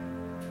needs.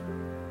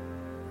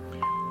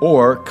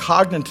 Or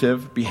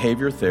cognitive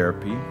behavior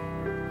therapy,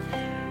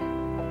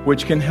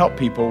 which can help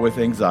people with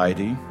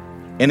anxiety.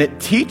 And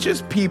it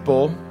teaches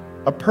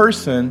a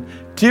person,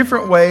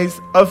 different ways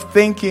of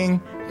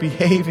thinking,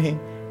 behaving,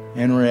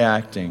 and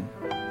reacting.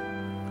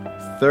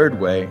 Third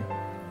way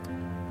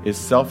is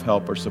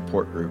self-help or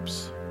support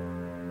groups.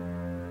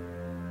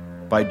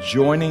 By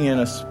joining in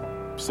a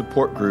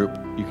support group,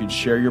 you can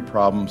share your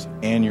problems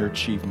and your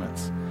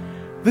achievements.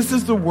 This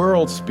is the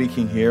world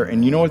speaking here,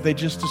 and you know what they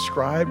just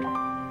described?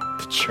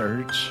 The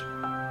church.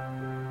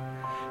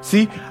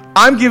 See,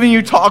 I'm giving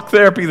you talk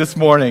therapy this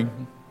morning.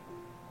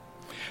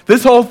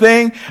 This whole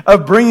thing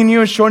of bringing you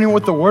and showing you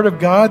what the Word of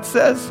God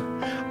says,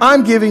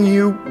 I'm giving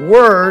you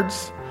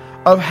words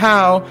of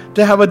how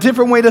to have a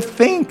different way to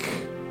think,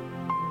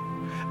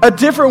 a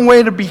different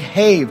way to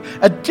behave,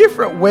 a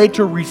different way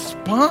to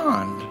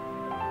respond.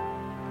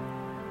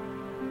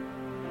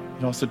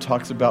 It also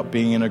talks about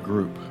being in a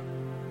group.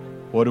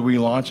 What are we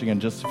launching in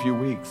just a few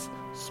weeks?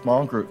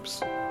 Small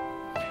groups.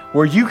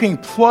 Where you can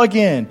plug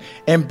in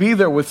and be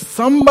there with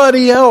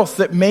somebody else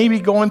that may be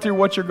going through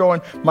what you're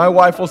going. My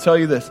wife will tell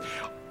you this.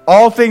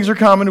 All things are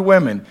common to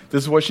women.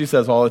 This is what she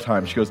says all the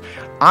time. She goes,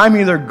 I'm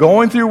either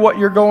going through what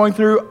you're going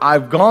through,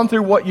 I've gone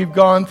through what you've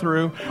gone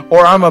through,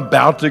 or I'm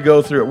about to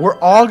go through it. We're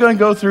all going to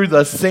go through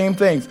the same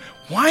things.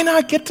 Why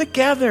not get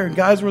together?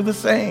 Guys, we're the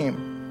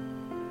same.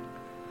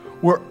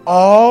 We're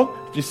all,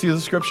 do you see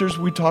the scriptures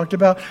we talked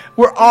about?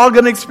 We're all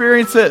going to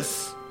experience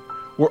this.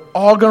 We're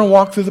all going to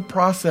walk through the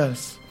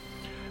process.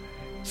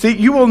 See,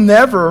 you will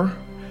never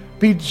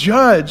be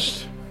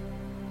judged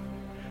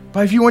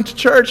But if you went to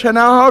church, and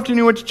how often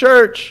you went to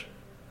church?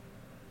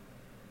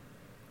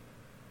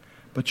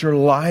 But your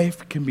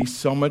life can be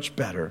so much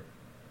better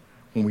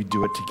when we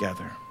do it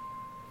together.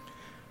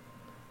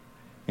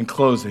 In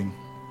closing,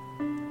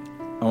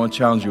 I want to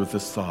challenge you with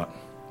this thought.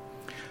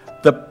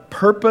 The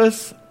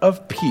purpose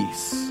of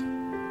peace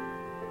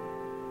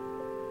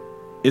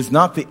is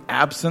not the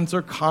absence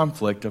or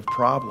conflict of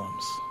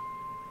problems.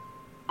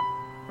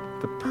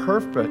 The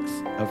purpose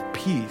of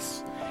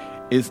peace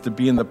is to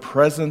be in the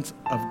presence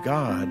of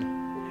God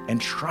and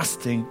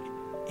trusting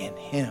in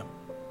Him.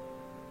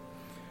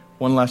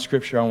 One last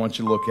scripture I want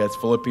you to look at is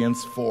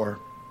Philippians 4,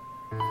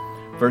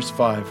 verse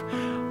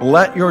 5.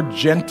 Let your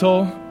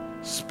gentle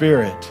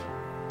spirit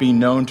be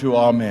known to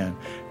all men.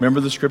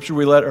 Remember the scripture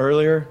we read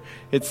earlier?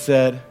 It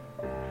said,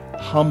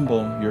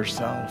 humble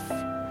yourself,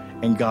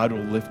 and God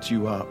will lift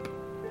you up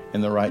in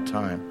the right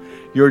time.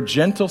 Your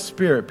gentle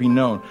spirit be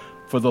known,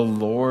 for the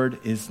Lord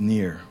is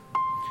near.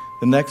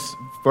 The next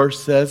verse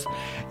says,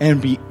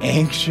 and be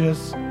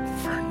anxious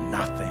for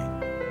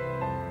nothing.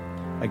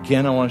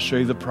 Again, I want to show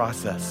you the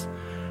process.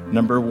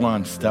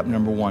 Step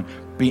number one,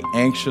 be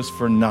anxious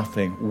for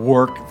nothing.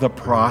 Work the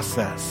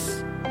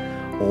process.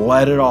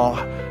 Let it all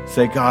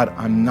say, God,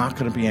 I'm not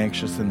going to be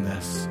anxious in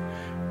this.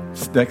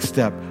 Next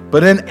step.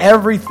 But in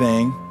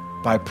everything,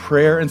 by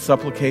prayer and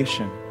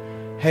supplication.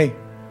 Hey,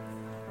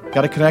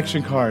 got a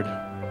connection card.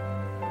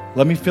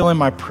 Let me fill in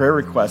my prayer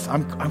requests.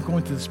 I'm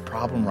going through this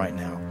problem right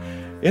now.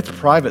 It's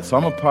private, so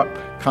I'm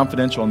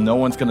confidential. No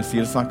one's going to see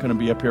it. It's not going to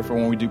be up here for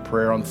when we do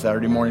prayer on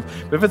Saturday mornings.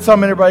 But if it's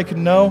something everybody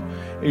can know,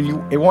 and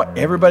you want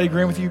everybody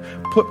agreeing with you,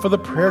 put for the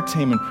prayer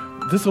team.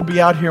 And this will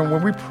be out here. And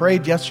when we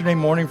prayed yesterday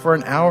morning for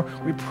an hour,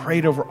 we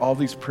prayed over all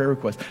these prayer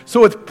requests.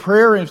 So it's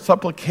prayer and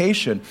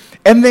supplication,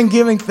 and then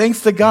giving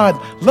thanks to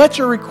God. Let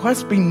your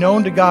requests be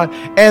known to God.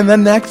 And the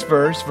next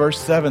verse, verse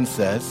 7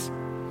 says,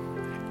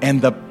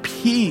 and the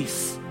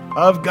peace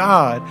of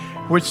God,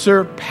 which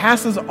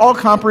surpasses all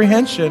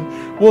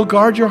comprehension, will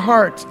guard your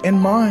hearts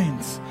and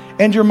minds,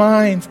 and your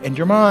minds, and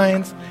your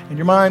minds, and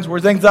your minds.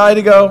 Where's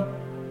anxiety go?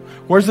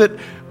 Where's it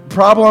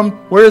problem?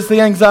 Where is the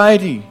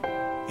anxiety?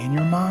 In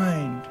your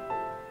mind.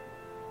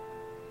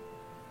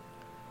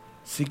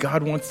 See,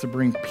 God wants to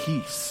bring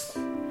peace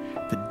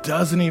that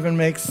doesn't even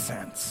make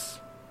sense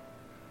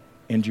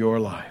into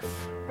your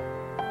life.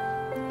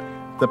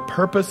 The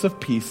purpose of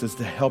peace is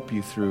to help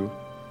you through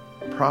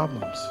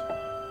problems.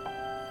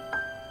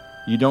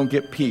 You don't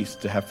get peace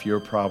to have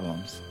fewer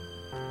problems.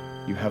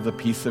 You have the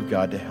peace of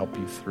God to help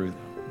you through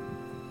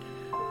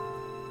them.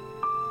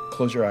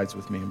 Close your eyes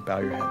with me and bow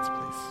your heads,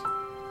 please.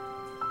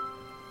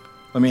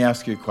 Let me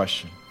ask you a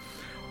question.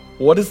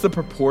 What is the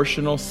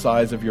proportional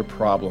size of your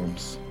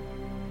problems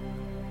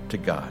to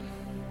God?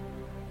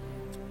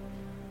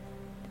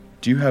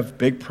 Do you have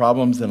big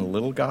problems and a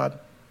little God?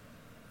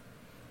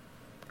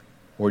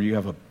 Or do you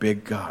have a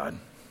big God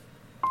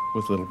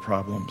with little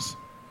problems?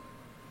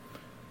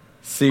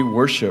 See,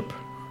 worship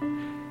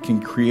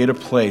can create a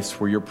place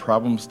where your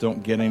problems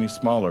don't get any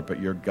smaller, but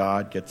your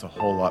God gets a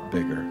whole lot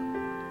bigger.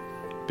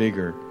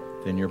 Bigger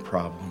than your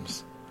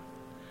problems.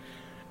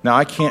 Now,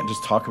 I can't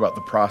just talk about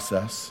the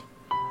process.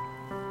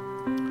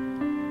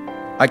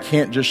 I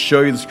can't just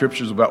show you the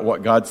scriptures about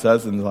what God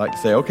says and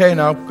say, okay,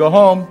 now go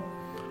home.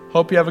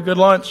 Hope you have a good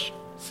lunch.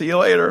 See you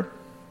later.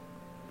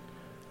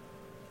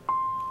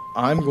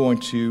 I'm going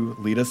to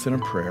lead us in a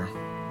prayer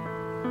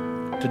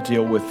to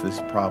deal with these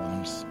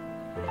problems.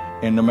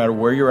 And no matter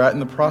where you're at in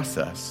the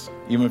process,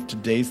 even if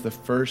today's the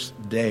first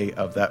day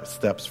of that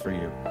steps for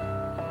you,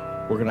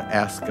 we're going to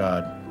ask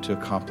God to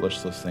accomplish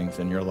those things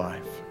in your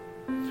life.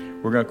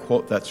 We're going to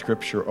quote that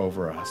scripture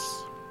over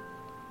us.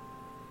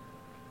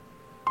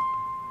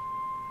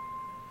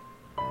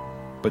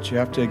 But you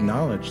have to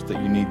acknowledge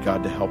that you need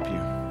God to help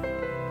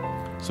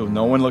you. So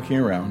no one looking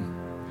around.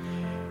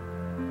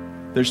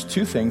 There's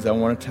two things I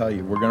want to tell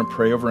you. We're going to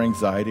pray over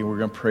anxiety. We're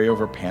going to pray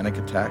over panic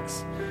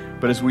attacks.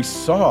 But as we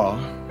saw,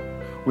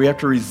 we have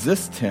to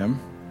resist him,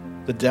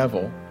 the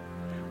devil.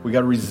 We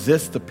got to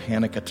resist the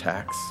panic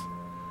attacks.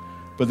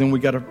 But then we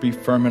got to be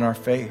firm in our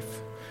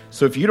faith.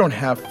 So if you don't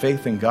have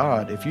faith in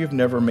God, if you've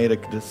never made a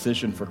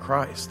decision for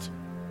Christ,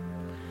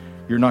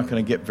 you're not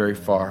going to get very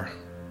far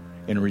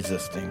in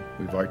resisting.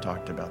 We've already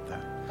talked about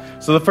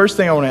that. So the first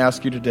thing I want to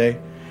ask you today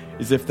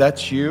is, if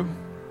that's you,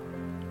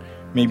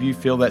 maybe you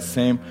feel that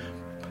same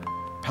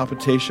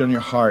palpitation in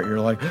your heart. You're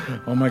like,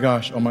 oh my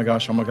gosh,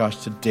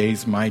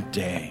 today's my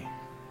day.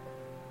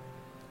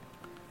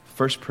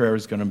 First prayer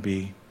is going to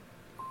be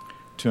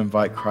to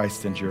invite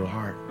Christ into your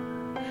heart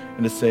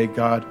and to say,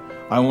 God,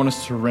 I want to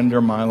surrender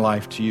my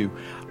life to you.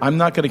 I'm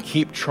not going to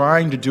keep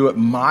trying to do it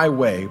my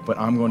way, but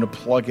I'm going to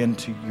plug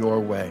into your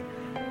way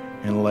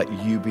and let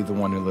you be the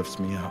one who lifts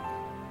me up.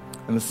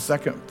 And the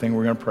second thing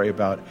we're going to pray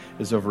about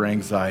is over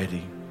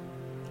anxiety,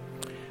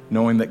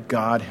 knowing that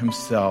God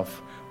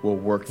himself will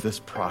work this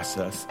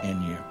process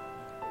in you.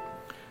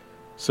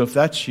 So if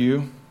that's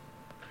you,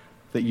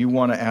 that you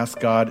want to ask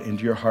God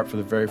into your heart for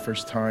the very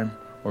first time,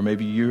 or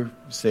maybe you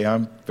say,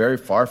 I'm very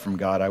far from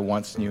God, I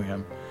once knew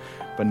him,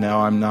 but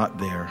now I'm not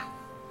there,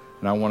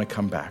 and I want to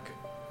come back.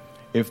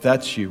 If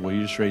that's you, will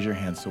you just raise your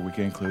hand so we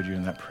can include you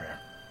in that prayer?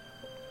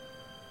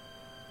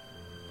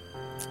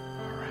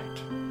 All right.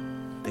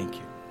 Thank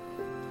you.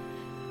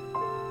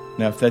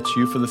 Now, if that's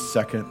you for the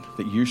second,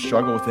 that you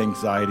struggle with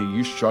anxiety,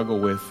 you struggle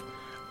with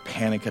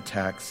panic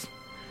attacks,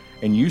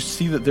 and you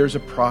see that there's a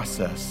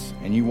process,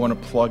 and you want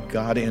to plug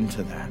God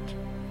into that,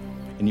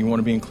 and you want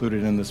to be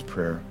included in this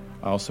prayer,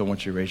 I also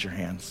want you to raise your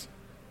hands.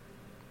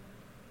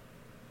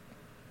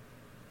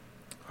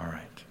 All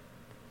right.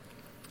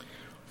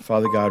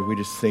 Father God, we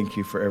just thank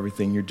you for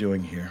everything you're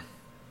doing here.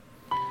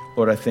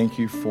 Lord, I thank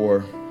you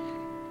for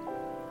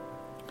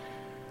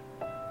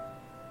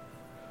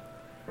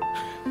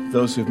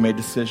those who've made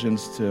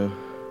decisions to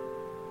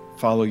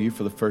follow you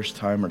for the first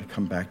time or to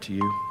come back to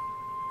you.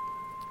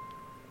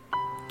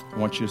 I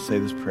want you to say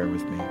this prayer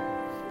with me.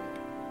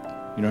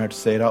 You don't have to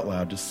say it out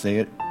loud. Just say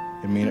it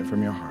and mean it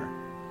from your heart.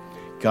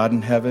 God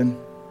in heaven,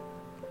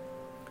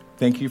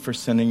 thank you for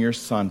sending your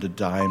Son to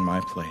die in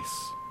my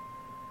place,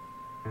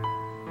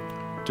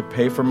 to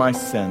pay for my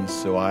sins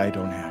so I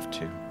don't have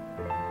to.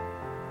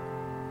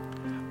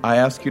 I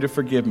ask you to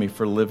forgive me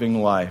for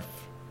living life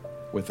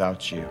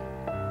without you.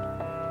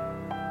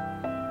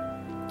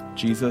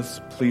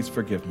 Jesus, please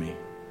forgive me.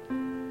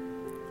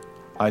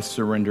 I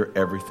surrender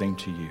everything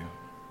to you.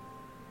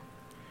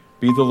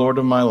 Be the Lord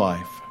of my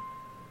life.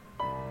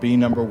 Be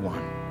number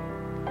one.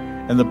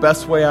 And the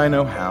best way I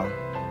know how,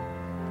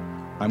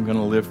 I'm going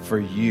to live for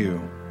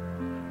you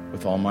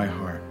with all my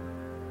heart.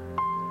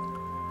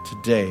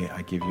 Today,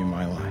 I give you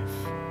my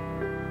life.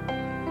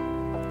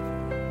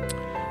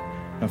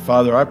 Now,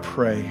 Father, I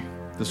pray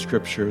the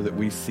scripture that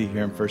we see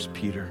here in 1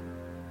 Peter.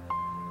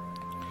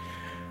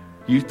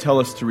 You tell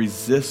us to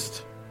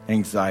resist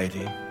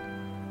anxiety.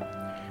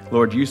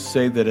 Lord, you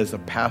say that as a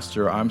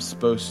pastor, I'm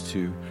supposed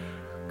to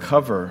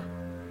cover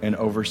and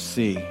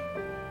oversee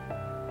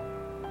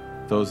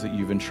those that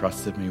you've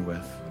entrusted me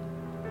with.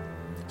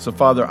 So,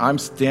 Father, I'm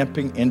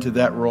stamping into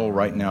that role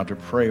right now to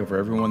pray over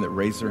everyone that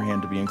raised their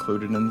hand to be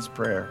included in this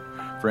prayer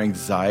for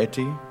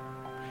anxiety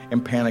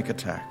and panic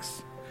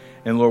attacks.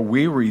 And, Lord,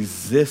 we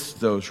resist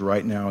those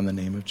right now in the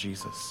name of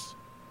Jesus.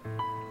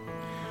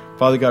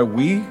 Father God,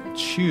 we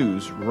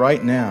choose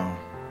right now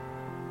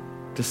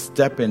to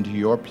step into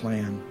your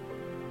plan,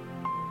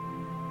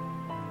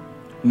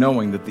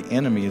 knowing that the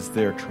enemy is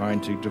there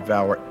trying to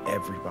devour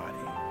everybody.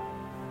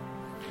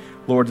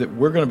 Lord, that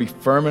we're going to be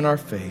firm in our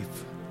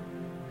faith,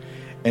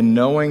 and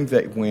knowing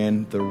that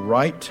when the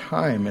right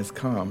time has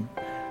come,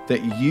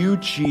 that you,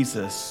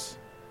 Jesus,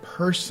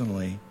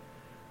 personally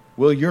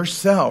will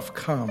yourself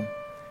come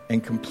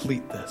and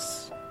complete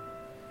this.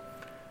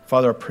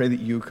 Father, I pray that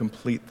you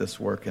complete this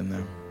work in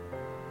them.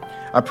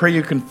 I pray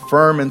you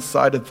confirm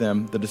inside of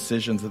them the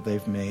decisions that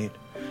they've made.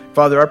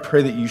 Father, I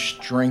pray that you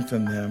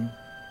strengthen them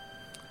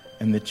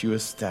and that you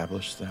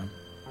establish them.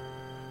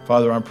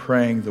 Father, I'm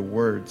praying the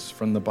words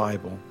from the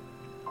Bible.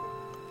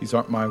 These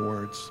aren't my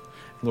words.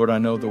 Lord, I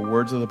know the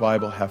words of the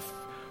Bible have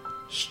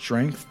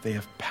strength, they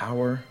have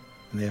power,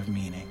 and they have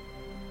meaning.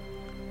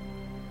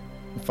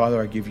 And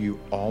Father, I give you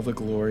all the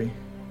glory,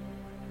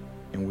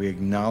 and we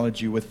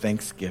acknowledge you with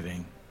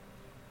thanksgiving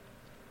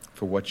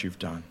for what you've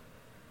done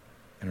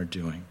and are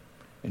doing.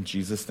 In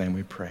Jesus' name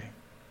we pray.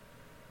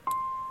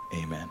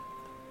 Amen.